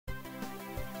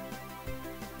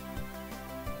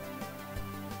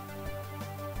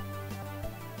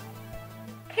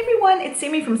everyone, it's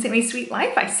Sami from Sami's Sweet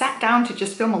Life. I sat down to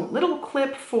just film a little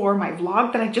clip for my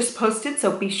vlog that I just posted,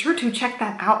 so be sure to check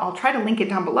that out. I'll try to link it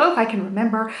down below if I can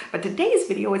remember, but today's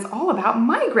video is all about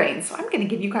migraines. So I'm gonna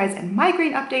give you guys a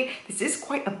migraine update. This is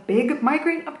quite a big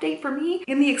migraine update for me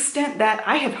in the extent that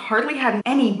I have hardly had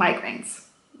any migraines.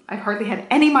 I've hardly had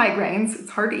any migraines. It's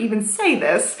hard to even say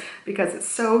this because it's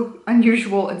so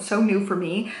unusual and so new for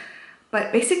me.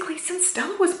 But basically since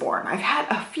Stella was born, I've had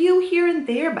a few here and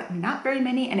there, but not very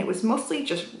many. And it was mostly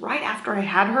just right after I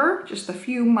had her, just a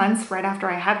few months right after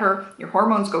I had her. Your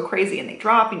hormones go crazy and they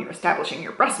drop and you're establishing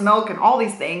your breast milk and all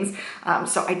these things.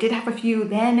 So I did have a few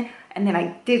then, and then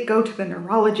I did go to the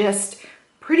neurologist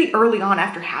pretty early on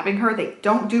after having her. They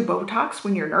don't do Botox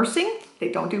when you're nursing.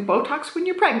 They don't do Botox when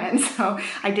you're pregnant. So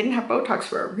I didn't have Botox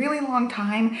for a really long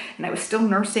time and I was still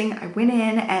nursing. I went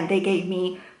in and they gave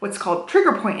me what's called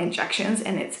trigger point injections,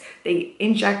 and they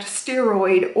inject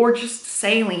steroid or just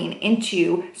saline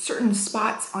into certain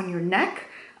spots on your neck,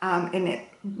 and it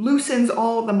loosens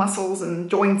all the muscles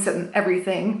and joints and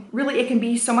everything. Really, it can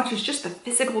be so much as just the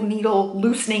physical needle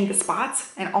loosening the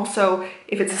spots, and also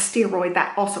if it's a steroid,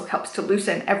 that also helps to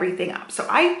loosen everything up. So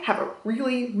I have a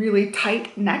really, really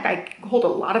tight neck. I hold a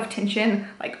lot of tension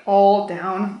like all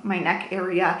down my neck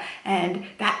area, and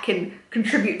that can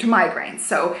contribute to migraines.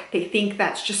 So they think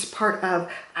that's just part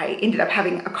of, I ended up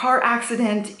having a car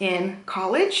accident in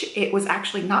college. It was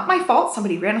actually not my fault.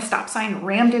 Somebody ran a stop sign,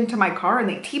 rammed into my car, and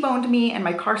they T-boned me, and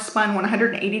my car spun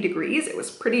 180 degrees. It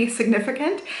was pretty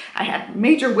significant. I had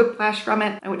major whiplash from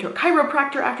it. I went to a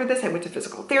chiropractor after this. I went to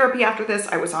physical therapy after this.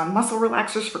 I was on muscle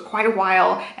relaxers for quite a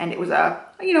while, and it was a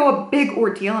big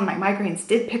ordeal, and my migraines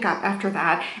did pick up after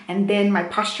that. And then my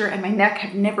posture and my neck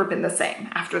have never been the same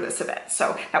after this event.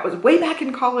 So that was way back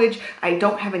in college. I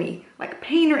don't have any like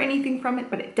pain or anything from it,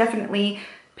 but it definitely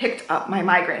picked up my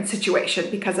migraine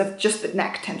situation because of just the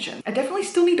neck tension. I definitely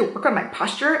still need to work on my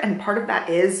posture, and part of that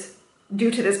is due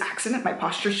to this accident. My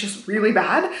posture is just really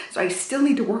bad, so I still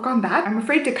need to work on that. I'm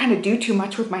afraid to kind of do too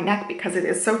much with my neck because it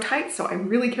is so tight, so I'm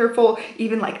really careful.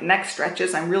 Even like neck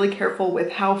stretches, I'm really careful with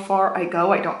how far I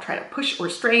go. I don't try to push or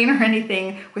strain or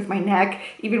anything with my neck.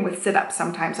 Even with sit-ups,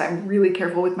 sometimes I'm really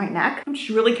careful with my neck. I'm just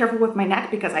really careful with my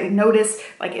neck because I notice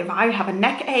like if I have a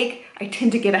neck ache, I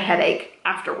tend to get a headache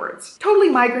afterwards. Totally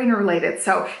migraine related.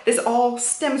 So this all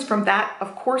stems from that.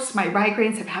 Of course, my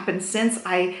migraines have happened since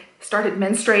I started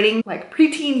menstruating, like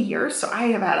preteen years. So I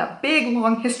have had a big,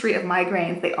 long history of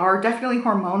migraines. They are definitely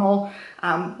hormonal.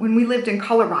 When we lived in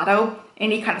Colorado,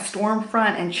 any kind of storm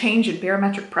front and change in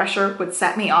barometric pressure would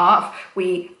set me off.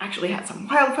 We actually had some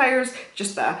wildfires.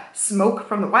 Just the smoke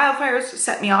from the wildfires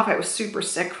set me off. I was super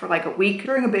sick for like a week.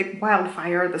 During a big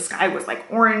wildfire, the sky was like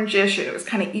orangish and it was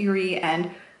kind of eerie, and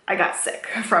I got sick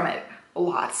from it a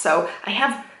lot. So I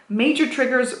have major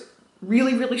triggers.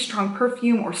 Really, really strong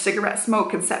perfume or cigarette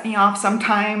smoke can set me off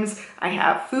sometimes. I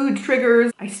have food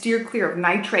triggers. I steer clear of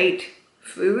nitrate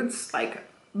foods, like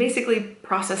basically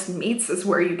processed meats is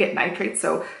where you get nitrates.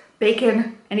 So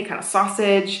bacon, any kind of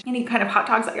sausage, any kind of hot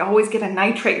dogs, I always get a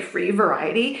nitrate-free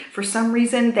variety. For some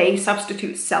reason, they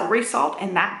substitute celery salt,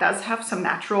 and that does have some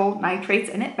natural nitrates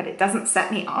in it, but it doesn't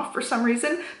set me off for some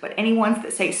reason. But any ones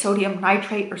that say sodium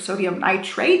nitrate or sodium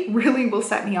nitrate really will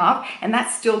set me off, and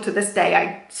that's still to this day,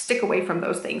 I stick away from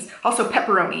those things. Also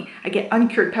pepperoni, I get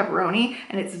uncured pepperoni,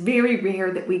 and it's very rare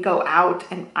that we go out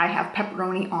and I have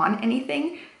pepperoni on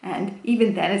anything. And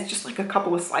even then, it's just like a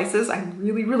couple of slices. I'm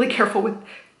really, really careful with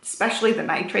especially the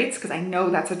nitrates because I know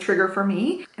that's a trigger for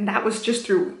me. And that was just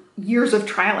through years of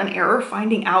trial and error,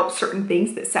 finding out certain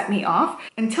things that set me off.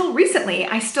 Until recently,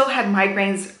 I still had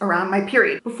migraines around my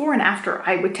period. Before and after,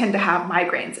 I would tend to have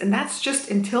migraines. And that's just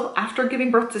until after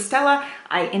giving birth to Stella,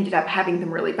 I ended up having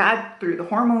them really bad through the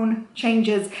hormone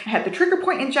changes. I had the trigger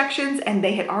point injections, and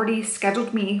they had already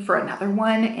scheduled me for another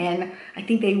one. And I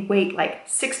think they wait like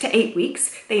 6 to 8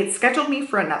 weeks. They had scheduled me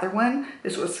for another one.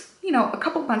 This was a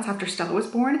couple months after Stella was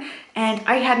born, and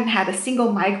I hadn't had a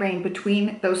single migraine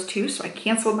between those two, so I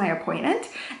canceled my appointment,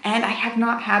 and I have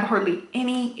not had hardly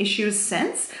any issues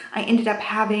since. I ended up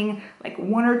having like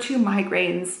 1 or 2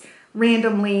 migraines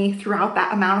randomly throughout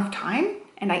that amount of time,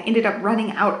 and I ended up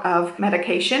running out of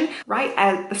medication. Right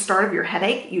at the start of your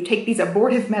headache, you take these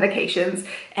abortive medications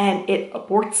and it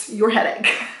aborts your headache.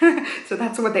 So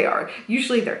that's what they are.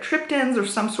 Usually they're triptans or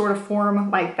some sort of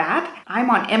form like that. I'm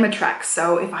on Imitrex,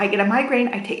 so if I get a migraine,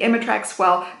 I take Imitrex.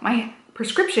 Well, my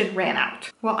prescription ran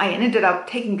out. Well, I ended up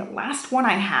taking the last one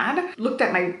I had, looked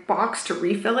at my box to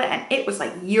refill it, and it was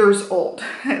like years old.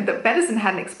 The medicine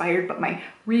hadn't expired, but my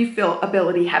refill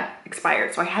ability had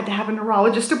expired. So I had to have a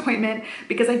neurologist appointment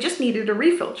because I just needed a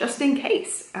refill just in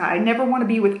case. I never want to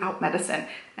be without medicine.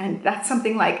 And that's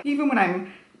something like, even when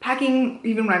I'm packing,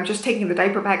 even when I'm just taking the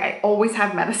diaper bag, I always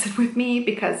have medicine with me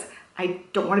because I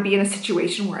don't want to be in a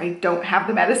situation where I don't have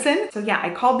the medicine. So yeah, I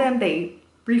called them, they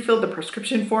refilled the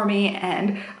prescription for me,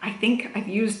 and I think I've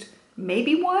used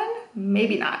maybe one,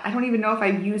 maybe not. I don't even know if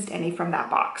I've used any from that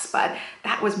box, but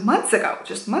that was months ago,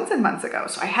 just months and months ago.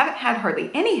 So I haven't had hardly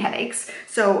any headaches.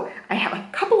 So I have a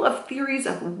couple of theories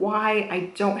of why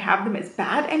I don't have them as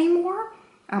bad anymore.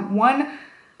 One,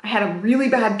 I had them really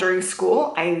bad during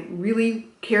school. I really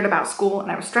cared about school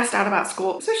and I was stressed out about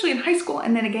school, especially in high school.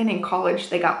 And then again in college,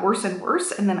 they got worse and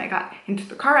worse. And then I got into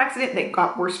the car accident. They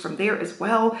got worse from there as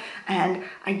well. And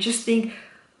I just think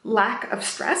lack of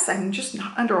stress. I'm just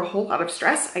not under a whole lot of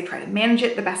stress. I try to manage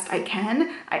it the best I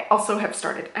can. I also have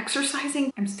started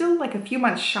exercising. I'm still like a few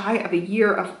months shy of a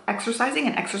year of exercising,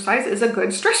 and exercise is a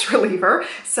good stress reliever.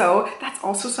 So that's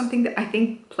also something that I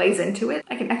think plays into it.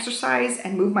 I can exercise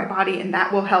and move my body, and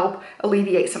that will help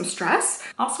alleviate some stress.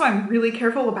 Also, I'm really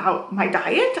careful about my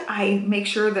diet. I make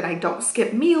sure that I don't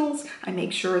skip meals. I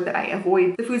make sure that I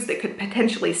avoid the foods that could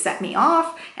potentially set me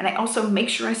off. And I also make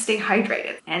sure I stay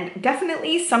hydrated. And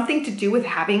definitely something to do with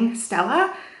having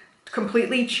Stella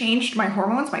completely changed my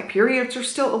hormones. My periods are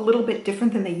still a little bit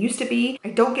different than they used to be. I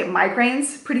don't get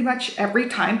migraines pretty much every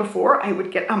time. Before I would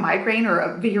get a migraine or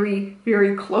a very,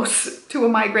 very close to a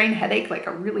migraine headache, like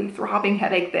a really throbbing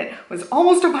headache that was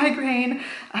almost a migraine.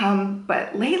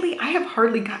 But lately I have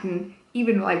hardly gotten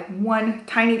even like one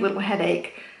tiny little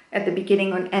headache at the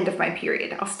beginning and end of my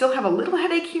period. I'll still have a little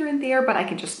headache here and there, but I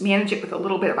can just manage it with a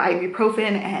little bit of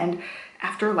ibuprofen, and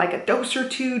after like a dose or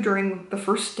two during the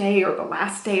first day or the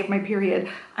last day of my period,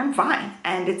 I'm fine.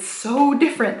 And it's so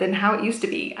different than how it used to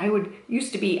be. I would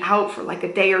used to be out for like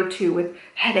a day or two with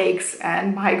headaches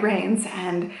and migraines,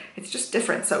 and it's just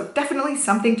different. So definitely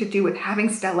something to do with having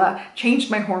Stella changed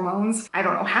my hormones. I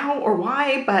don't know how or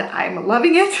why, but I'm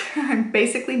loving it. I'm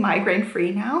basically migraine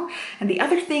free now. And the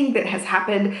other thing that has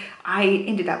happened, I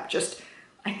ended up just,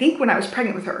 I think when I was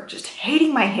pregnant with her, just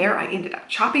hating my hair. I ended up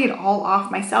chopping it all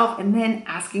off myself and then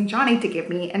asking Johnny to give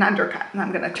me an undercut. And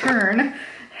I'm gonna turn,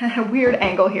 a weird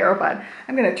angle here, but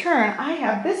I'm gonna turn. I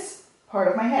have this part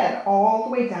of my head all the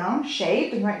way down,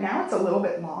 shaved, and right now it's a little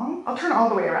bit long. I'll turn all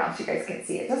the way around so you guys can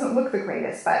see. It doesn't look the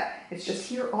greatest, but it's just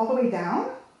here all the way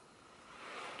down.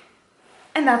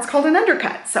 And that's called an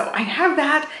undercut. So I have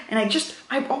that, and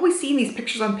I've always seen these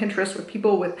pictures on Pinterest with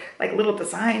people with like little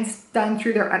designs done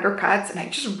through their undercuts, and I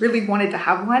just really wanted to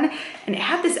have one. And it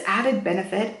had this added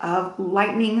benefit of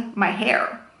lightening my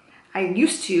hair. I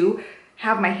used to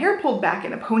have my hair pulled back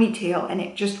in a ponytail, and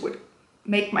it just would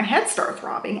make my head start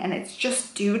throbbing, and it's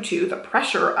just due to the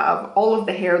pressure of all of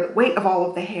the hair, the weight of all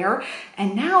of the hair.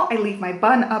 And now I leave my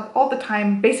bun up all the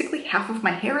time. Basically half of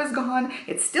my hair is gone.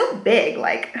 It's still big,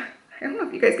 like, I don't know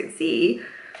if you guys can see.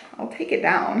 I'll take it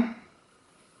down.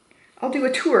 I'll do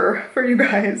a tour for you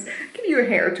guys, give you a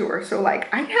hair tour. So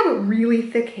like, I have a really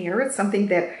thick hair. It's something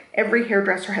that every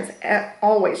hairdresser has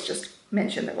always just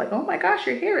mentioned, that like, oh my gosh,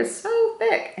 your hair is so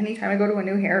thick anytime I go to a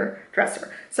new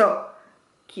hairdresser. So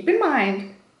keep in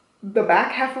mind, the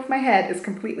back half of my head is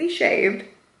completely shaved,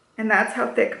 and that's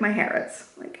how thick my hair is.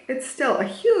 Like, it's still a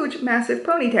huge, massive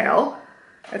ponytail.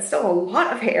 It's still a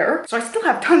lot of hair. So I still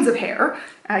have tons of hair.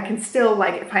 I can still,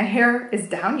 like, if my hair is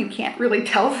down, you can't really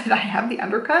tell that I have the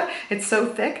undercut. It's so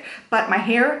thick, but my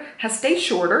hair has stayed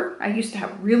shorter. I used to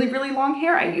have really, really long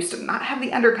hair. I used to not have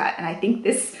the undercut, and I think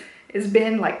this has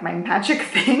been like my magic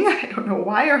thing. I don't know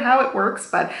why or how it works,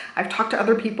 but I've talked to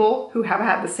other people who have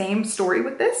had the same story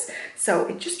with this. So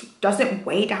it just doesn't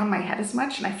weigh down my head as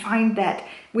much. And I find that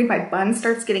when my bun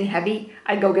starts getting heavy,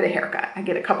 I go get a haircut. I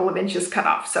get a couple of inches cut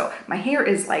off. So my hair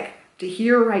is like to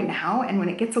here right now. And when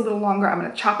it gets a little longer, I'm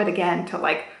gonna chop it again to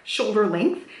like shoulder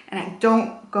length. And I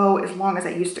don't go as long as I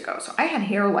used to go. So I had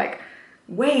hair like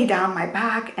way down my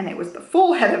back, and it was the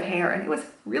full head of hair, and it was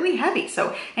really heavy.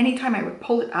 So anytime I would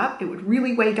pull it up, it would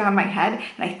really weigh down my head.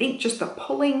 And I think just the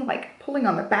pulling, like pulling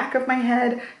on the back of my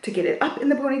head to get it up in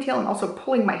the ponytail, and also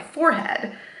pulling my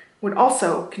forehead would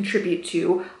also contribute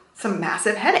to some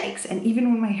massive headaches. And even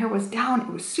when my hair was down,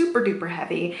 it was super duper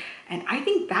heavy. And I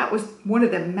think that was one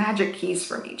of the magic keys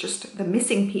for me, just the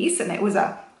missing piece. And it was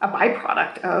a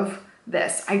byproduct of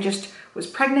this. I just was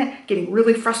pregnant, getting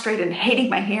really frustrated and hating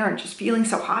my hair and just feeling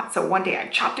so hot. So one day I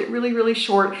chopped it really, really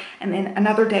short, and then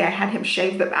another day I had him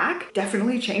shave the back.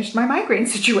 Definitely changed my migraine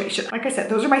situation. Like I said,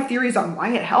 those are my theories on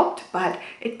why it helped, but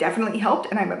it definitely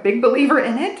helped, and I'm a big believer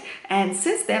in it. And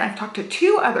since then, I've talked to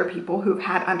 2 other people who've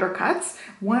had undercuts.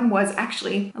 One was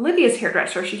actually Olivia's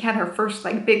hairdresser. She had her first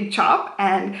like big chop,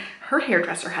 and her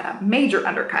hairdresser had a major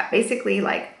undercut, basically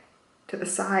like to the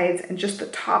sides, and just the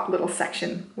top little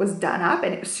section was done up,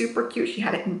 and it was super cute. She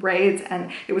had it in braids,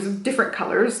 and it was different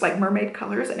colors, like mermaid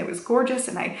colors, and it was gorgeous.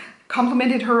 And I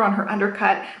complimented her on her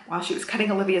undercut while she was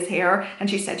cutting Olivia's hair, and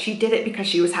she said she did it because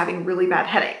she was having really bad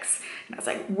headaches. And I was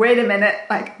like, wait a minute,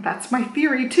 like that's my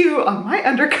theory too on my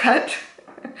undercut.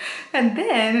 And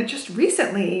then just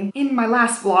recently in my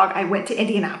last vlog, I went to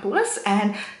Indianapolis,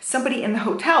 and somebody in the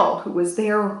hotel who was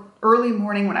there early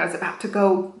morning when I was about to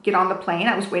go get on the plane,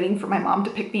 I was waiting for my mom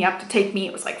to pick me up to take me.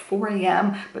 It was like 4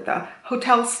 a.m., but the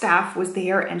hotel staff was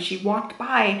there, and she walked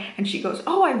by and she goes,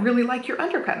 oh, I really like your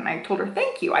undercut. And I told her,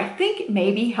 thank you. I think it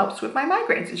maybe helps with my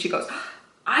migraines. And she goes,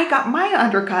 I got my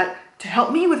undercut to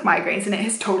help me with migraines, and it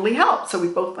has totally helped. So we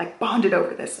both like bonded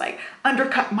over this like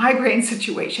undercut migraine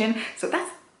situation. So that's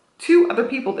 2 other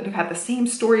people that have had the same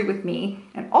story with me.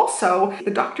 And also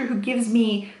the doctor who gives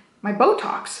me my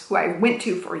Botox, who I went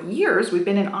to for years. We've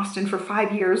been in Austin for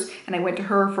 5 years, and I went to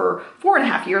her for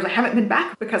 4.5 years. I haven't been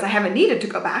back because I haven't needed to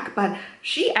go back, but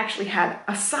she actually had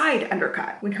a side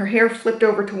undercut. When her hair flipped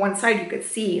over to one side, you could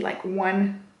see like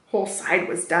one whole side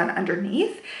was done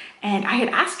underneath. And I had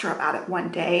asked her about it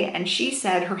one day, and she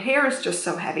said her hair is just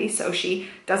so heavy, so she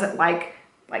doesn't like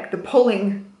the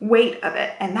pulling weight of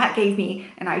it. And that gave me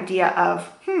an idea of,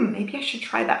 maybe I should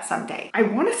try that someday. I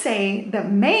want to say the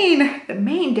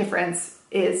main difference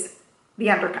is the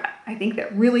undercut. I think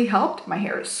that really helped. My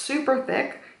hair is super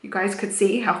thick. You guys could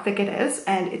see how thick it is,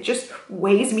 and it just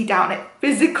weighs me down. It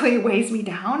physically weighs me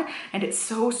down, and it's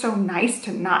so nice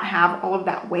to not have all of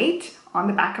that weight on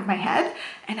the back of my head.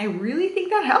 And I really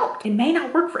think that helped. It may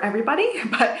not work for everybody,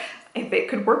 but if it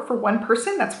could work for one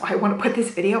person, that's why I want to put this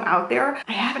video out there.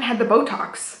 I haven't had the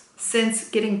Botox since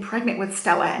getting pregnant with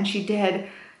Stella, and she did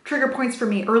trigger points for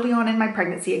me early on in my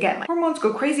pregnancy. Again, like hormones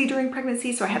go crazy during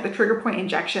pregnancy, so I had the trigger point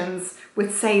injections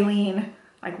with saline,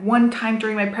 like 1 time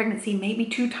during my pregnancy, maybe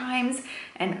 2 times,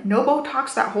 and no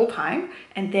Botox that whole time.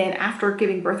 And then after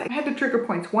giving birth, I had the trigger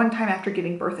points 1 time after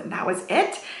giving birth, and that was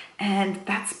it. And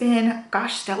that's been,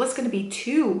 gosh, Stella's gonna be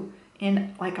 2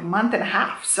 in like a month and a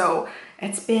half. So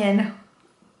it's been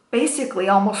basically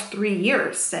almost 3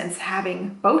 years since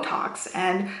having Botox,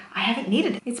 and I haven't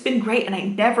needed it. It's been great, and I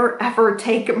never ever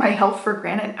take my health for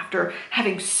granted after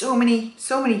having so many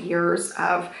years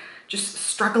of just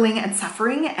struggling and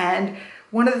suffering. And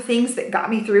one of the things that got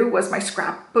me through was my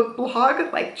scrapbook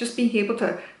blog, like just being able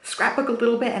to scrapbook a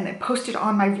little bit and then post it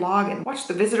on my vlog and watch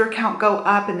the visitor count go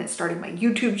up, and then starting my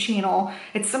YouTube channel.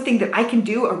 It's something that I can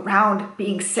do around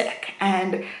being sick,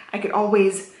 and I could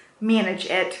always manage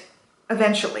it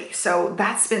eventually. So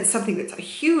that's been something that's a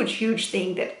huge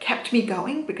thing that kept me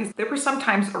going, because there were some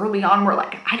times early on where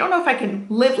like, I don't know if I can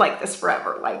live like this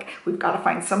forever. Like, we've got to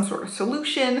find some sort of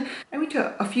solution. I went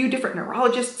to a few different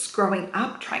neurologists growing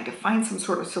up trying to find some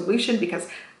sort of solution because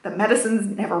the medicines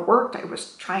never worked. I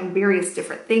was trying various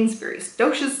different things, various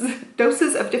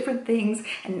doses of different things,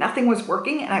 and nothing was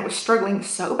working, and I was struggling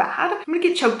so bad. I'm gonna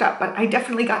get choked up, but I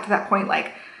definitely got to that point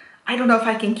like, I don't know if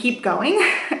I can keep going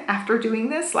after doing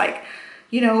this. Like,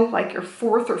 you know, like your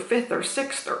 4th or 5th or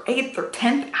 6th or 8th or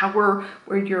 10th hour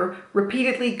where you're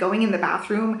repeatedly going in the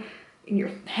bathroom and your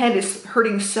head is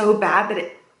hurting so bad that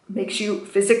it makes you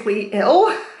physically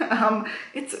ill.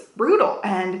 It's brutal.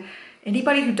 And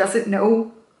anybody who doesn't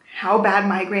know how bad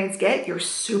migraines get, you're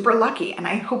super lucky. And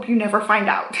I hope you never find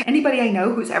out. Anybody I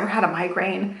know who's ever had a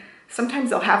migraine, sometimes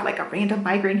they'll have like a random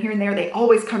migraine here and there. They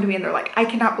always come to me and they're like, I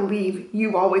cannot believe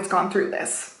you've always gone through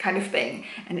this kind of thing.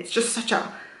 And it's just such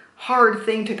a hard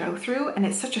thing to go through, and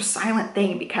it's such a silent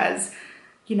thing because,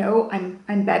 you know,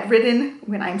 I'm bedridden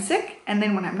when I'm sick, and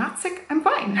then when I'm not sick, I'm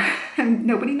fine, and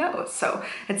nobody knows. So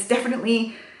it's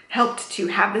definitely helped to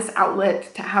have this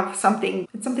outlet, to have something.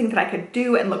 It's something that I could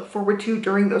do and look forward to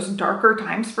during those darker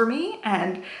times for me.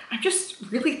 And I'm just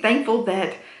really thankful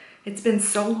that it's been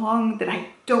so long that I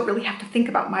don't really have to think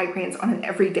about migraines on an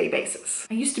everyday basis.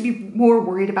 I used to be more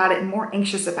worried about it and more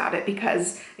anxious about it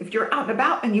because if you're out and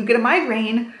about and you get a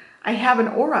migraine, I have an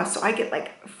aura, so I get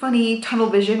like funny tunnel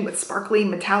vision with sparkly,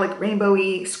 metallic,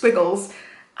 rainbowy squiggles.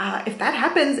 If that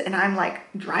happens and I'm like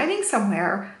driving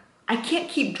somewhere, I can't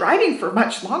keep driving for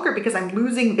much longer because I'm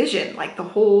losing vision, like the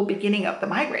whole beginning of the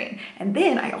migraine. And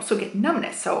then I also get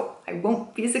numbness, so I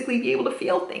won't physically be able to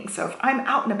feel things. So if I'm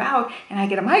out and about and I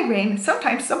get a migraine,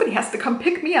 sometimes somebody has to come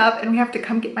pick me up and we have to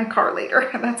come get my car later.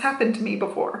 And that's happened to me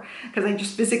before because I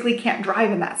just physically can't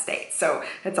drive in that state. So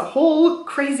it's a whole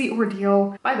crazy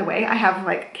ordeal. By the way, I have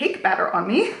like cake batter on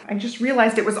me. I just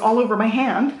realized it was all over my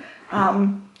hand.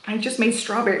 I just made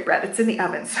strawberry bread. It's in the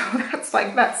oven. So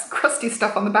that's crusty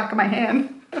stuff on the back of my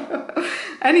hand.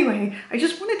 Anyway, I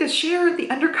just wanted to share the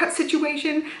Undercut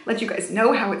situation, let you guys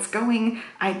know how it's going.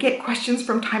 I get questions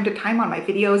from time to time on my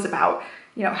videos about,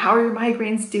 you know, how are your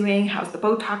migraines doing? How's the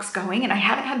Botox going? And I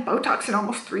haven't had Botox in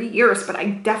almost 3 years, but I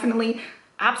definitely,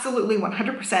 absolutely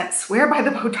 100% swear by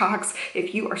the Botox.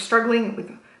 If you are struggling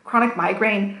with chronic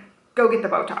migraine, go get the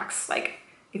Botox. Like,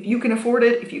 if you can afford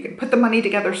it, if you can put the money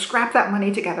together, scrap that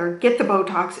money together, get the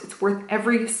Botox. It's worth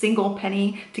every single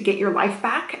penny to get your life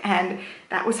back. And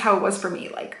that was how it was for me.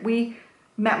 Like, we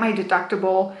met my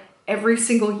deductible every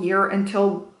single year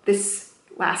until this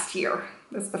last year.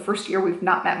 That's the first year we've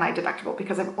not met my deductible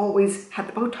because I've always had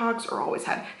the Botox or always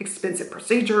had expensive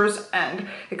procedures and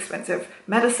expensive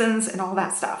medicines and all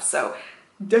that stuff. So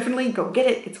definitely go get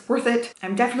it. It's worth it.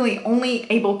 I'm definitely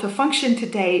only able to function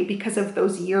today because of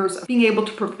those years of being able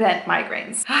to prevent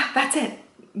migraines. That's it.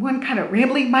 One kind of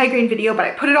rambling migraine video, but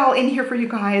I put it all in here for you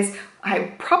guys.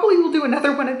 I probably will do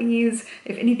another one of these.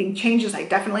 If anything changes, I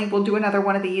definitely will do another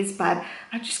one of these, but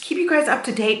I just keep you guys up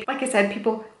to date. Like I said,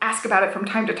 people ask about it from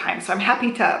time to time, so I'm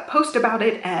happy to post about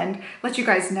it and let you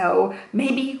guys know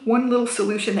maybe one little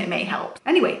solution that may help.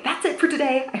 Anyway, that's it for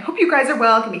today. I hope you guys are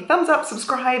well. Give me thumbs up,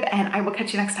 subscribe, and I will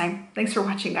catch you next time. Thanks for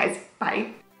watching, guys.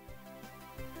 Bye.